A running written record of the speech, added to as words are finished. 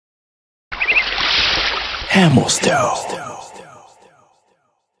Hammerstone.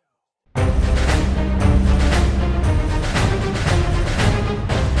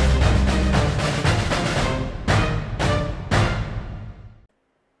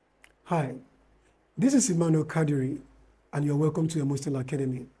 Hi, this is Emmanuel Kadiri, and you're welcome to Emotional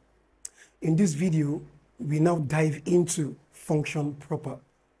Academy. In this video, we now dive into function proper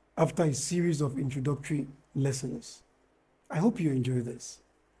after a series of introductory lessons. I hope you enjoy this.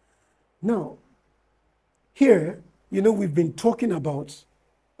 Now, here, we've been talking about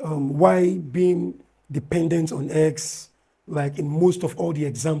y being dependent on x, like in most of all the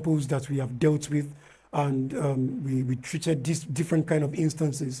examples that we have dealt with, and we treated these different kind of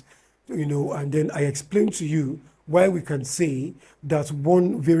instances, and then I explained to you why we can say that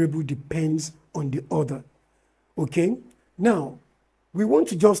one variable depends on the other. Okay, now we want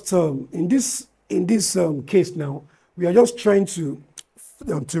to just in this case now, we are just trying to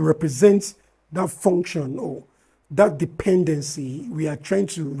represent that function or that dependency. We are trying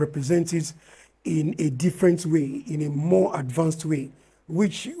to represent it in a different way, in a more advanced way,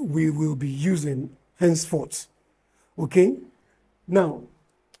 which we will be using henceforth. Okay, now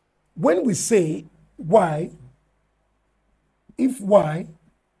when we say y, if y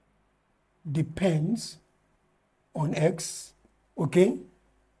depends on x, okay,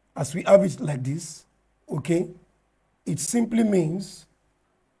 as we have it like this, okay, it simply means,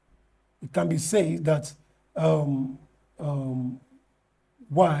 it can be said that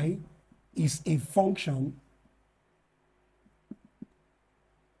y is a function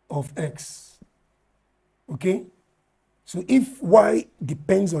of x, okay? So if y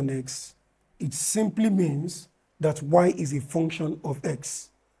depends on x, it simply means that y is a function of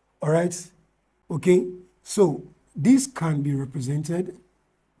x, all right? Okay, so this can be represented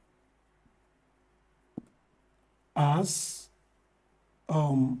as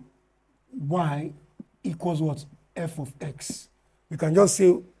y equals what? F of x. We can just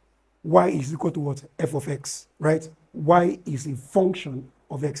say y is equal to what? F of x, right? Y is a function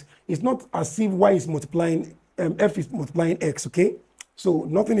of x. It's not as if y is multiplying, f is multiplying x, okay? So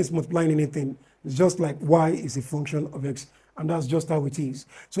nothing is multiplying anything. It's just like y is a function of x, and that's just how it is.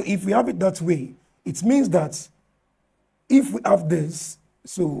 So if we have it that way, it means that if we have this,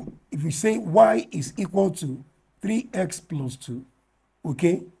 so if we say y is equal to 3x plus 2,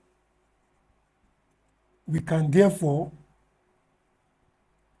 okay, we can therefore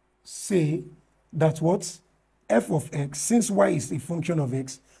say that what? F of x, since y is a function of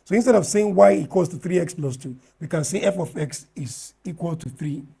x, so instead of saying y equals to 3x plus 2, we can say f of x is equal to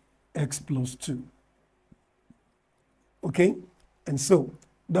 3x plus 2. Okay? And so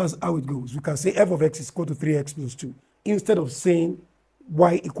that's how it goes. We can say f of x is equal to 3x plus 2 instead of saying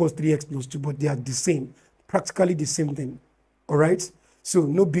y equals 3x plus 2, but they are the same, practically the same thing. All right? So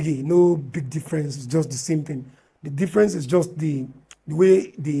no biggie, no big difference, it's just the same thing. The difference is just the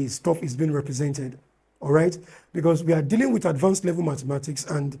way the stuff is being represented. All right, because we are dealing with advanced level mathematics,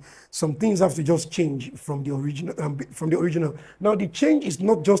 and some things have to just change from the original. Now, the change is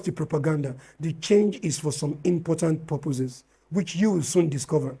not just the propaganda. The change is for some important purposes, which you will soon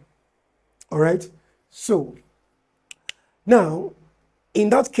discover. All right. So now, in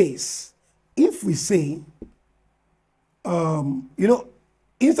that case, if we say,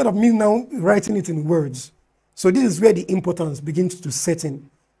 instead of me now writing it in words, so this is where the importance begins to set in.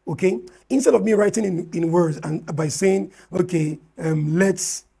 Okay, instead of me writing in words and by saying, okay,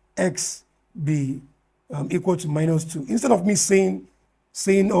 let's x be equal to minus 2, instead of me saying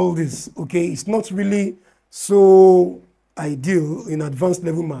all this, okay, it's not really so ideal in advanced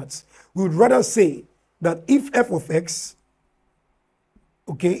level maths. We would rather say that if f of x,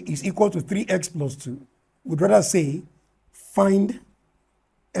 okay, is equal to 3x plus 2, we'd rather say find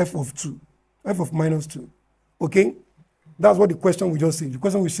f of 2, f of minus 2, okay? That's what the question we just say. The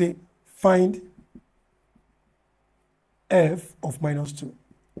question we say, find f of minus 2.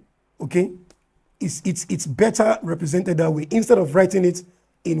 Okay? It's better represented that way instead of writing it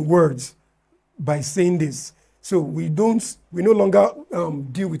in words by saying this. So we no longer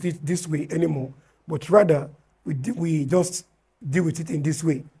deal with it this way anymore, but rather we just deal with it in this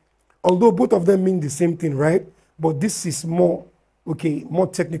way. Although both of them mean the same thing, right? But this is more, okay, more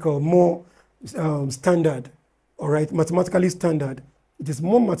technical, more standard. All right, mathematically standard. It is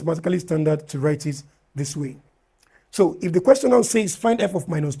more mathematically standard to write it this way. So if the question now says find f of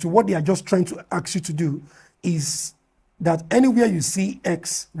minus 2, what they are just trying to ask you to do is that anywhere you see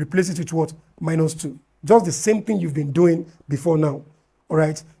x, replace it with what? Minus 2. Just the same thing you've been doing before now. All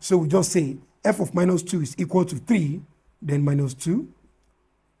right, so we just say f of minus 2 is equal to 3, then minus 2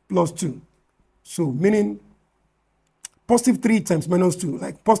 plus 2. So meaning positive 3 times minus 2,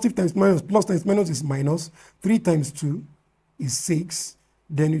 like positive times minus, plus times minus is minus, 3 times 2 is 6,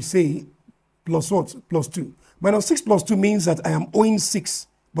 then you say plus what? Plus 2. Minus 6 plus 2 means that I am owing 6,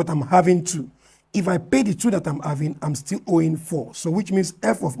 but I'm having 2. If I pay the 2 that I'm having, I'm still owing 4. So which means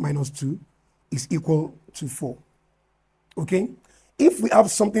f of minus 2 is equal to 4. Okay? If we have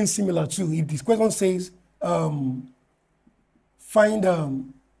something similar to, if this question says, find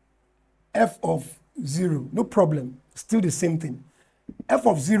f of 0, no problem, still the same thing. F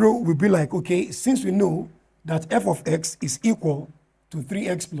of 0 will be like, okay, since we know that f of x is equal to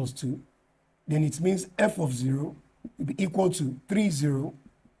 3x plus 2, then it means f of 0 will be equal to 0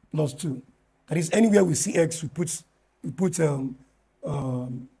 plus 2. That is, anywhere we see x, we put 0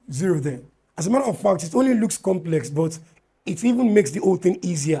 there. As a matter of fact, it only looks complex, but it even makes the whole thing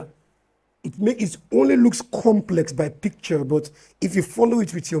easier. It only looks complex by picture, but if you follow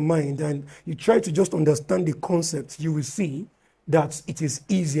it with your mind and you try to just understand the concept, you will see that it is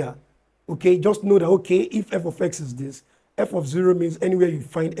easier. Okay, just know that, okay, if f of x is this, f of 0 means anywhere you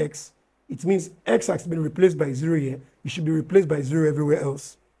find x, it means x has been replaced by 0 here, it should be replaced by 0 everywhere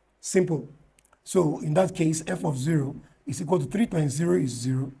else. Simple. So in that case, f of 0 is equal to 3 times 0 is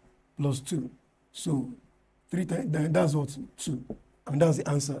 0 plus 2. So 3 times, that's what? 2. And that's the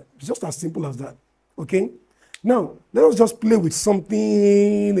answer. It's just as simple as that. Okay? Now, let us just play with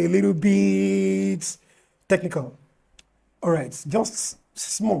something a little bit technical. All right, just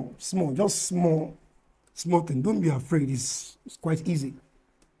small thing. Don't be afraid. It's quite easy.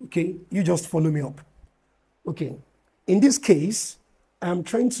 Okay? You just follow me up. Okay. In this case, I'm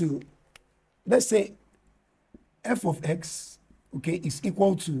trying to, let's say f of x, okay, is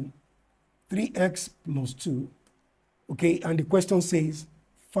equal to 3x plus 2. Okay, and the question says,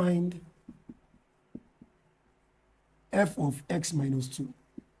 find f of x minus 2.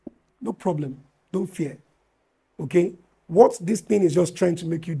 No problem, don't fear. Okay, what this thing is just trying to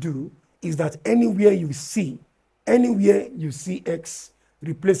make you do is that anywhere you see x,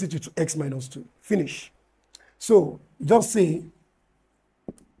 replace it with x minus 2. Finish. So just say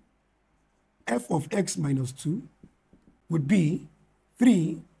f of x minus 2 would be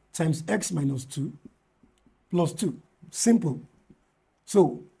 3 times x minus 2 plus 2. Simple.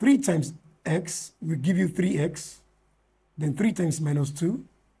 So 3 times x will give you 3x. Then 3 times minus 2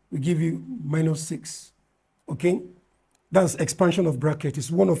 will give you minus 6. Okay? That's expansion of bracket.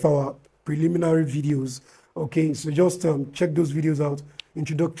 It's one of our preliminary videos. Okay, so just check those videos out.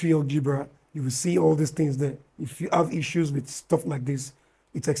 Introductory algebra. You will see all these things there. If you have issues with stuff like this,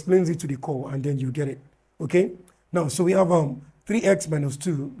 it explains it to the core and then you get it. Okay? Now, so we have 3x minus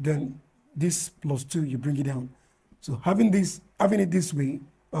 2, then this plus 2, you bring it down. So having it this way,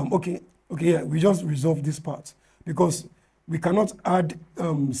 yeah, we just resolve this part because we cannot add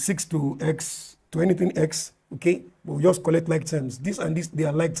 6 to x, to anything x, okay? But we just collect like terms. This and this, they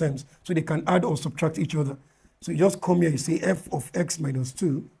are like terms, so they can add or subtract each other. So you just come here, you say f of x minus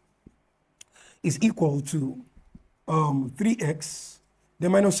 2 is equal to 3x.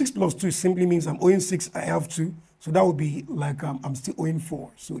 Then minus 6 plus 2 simply means I'm owing 6, I have 2. So that would be like I'm still owing 4.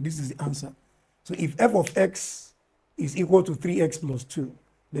 So this is the answer. So if f of x is equal to 3x plus 2,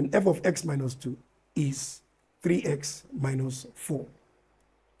 then f of x minus 2 is 3x minus 4.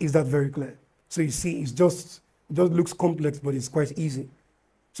 Is that very clear? So you see, it just looks complex, but it's quite easy.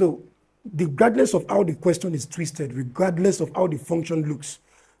 So regardless of how the question is twisted, regardless of how the function looks,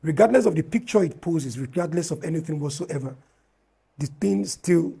 regardless of the picture it poses, regardless of anything whatsoever, the thing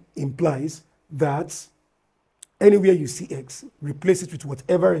still implies that anywhere you see x, replace it with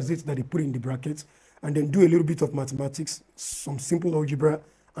whatever is it that they put in the brackets, and then do a little bit of mathematics, some simple algebra,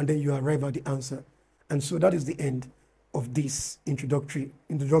 and then you arrive at the answer. And so that is the end of this introductory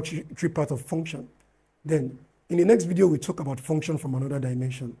part of function. Then in the next video, we talk about function from another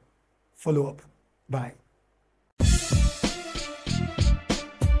dimension. Follow up. Bye.